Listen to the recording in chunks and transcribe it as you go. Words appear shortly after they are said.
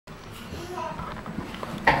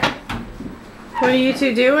What are you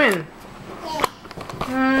two doing?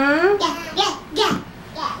 Hmm?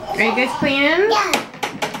 Are you guys cleaning?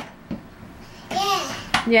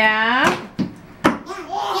 Yeah?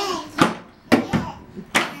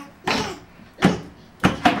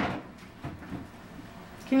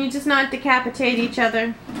 Can you just not decapitate each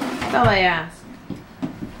other? That's all I ask.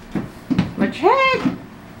 Watch your head!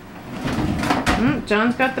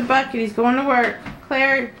 John's got the bucket. He's going to work.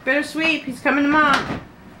 Claire, better sweep. He's coming to mop.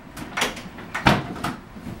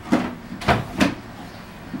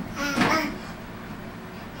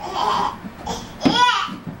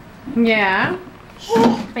 Yeah?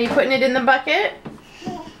 Are you putting it in the bucket?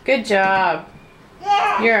 Good job.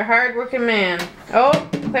 You're a hard-working man. Oh,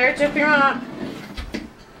 Claire took your mop.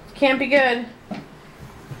 Can't be good.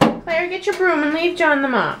 Claire, get your broom and leave John the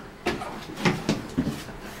mop.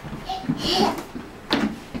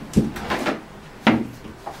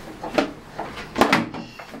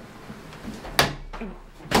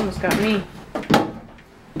 Almost got me.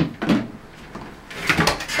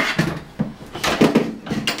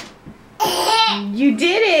 You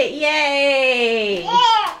did it! Yay!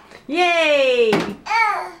 Yay!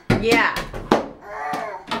 Yeah.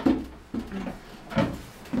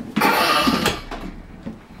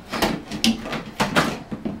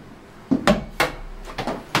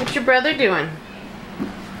 What's your brother doing?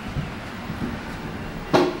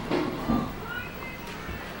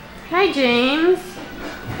 Hi, James.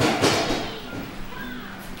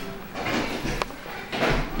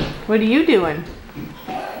 What are you doing?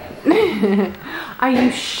 Are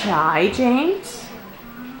you shy, James?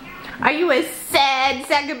 Are you a sad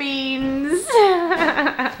sack of beans?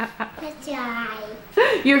 Shy.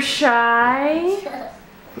 You're shy?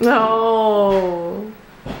 No.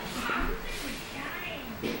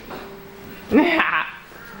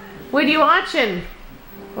 What are you watching?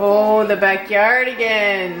 Oh, the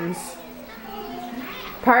Backyardigans.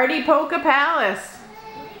 Party Polka Palace.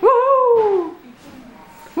 Woohoo!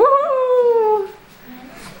 Woohoo!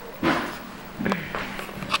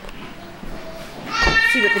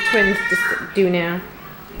 See what the twins just do now.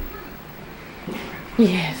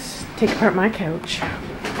 Yes, take apart my couch.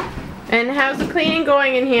 And how's the cleaning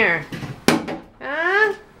going in here?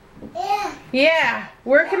 Huh? Yeah. Yeah,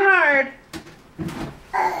 working hard.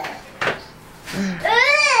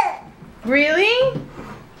 Really?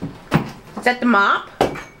 Is that the mop?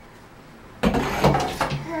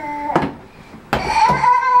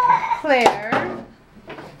 Claire?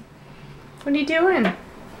 What are you doing?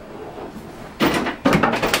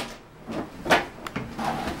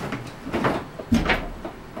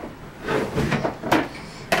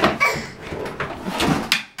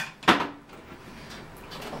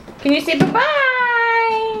 Can you say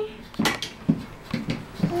bye-bye?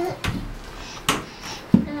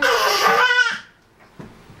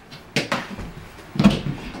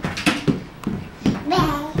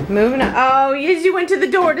 Moving on. Oh, yes, you went to the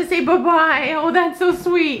door to say bye-bye. Oh, that's so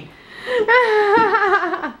sweet.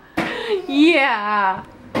 Yeah.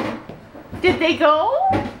 Did they go?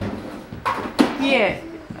 Yeah.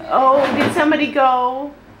 Oh, did somebody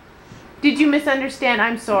go? Did you misunderstand?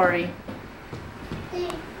 I'm sorry.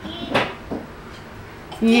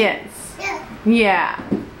 Yes. Yeah.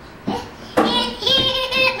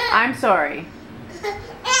 I'm sorry.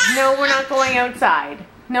 No, we're not going outside.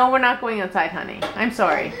 No, we're not going outside, honey. I'm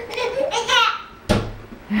sorry.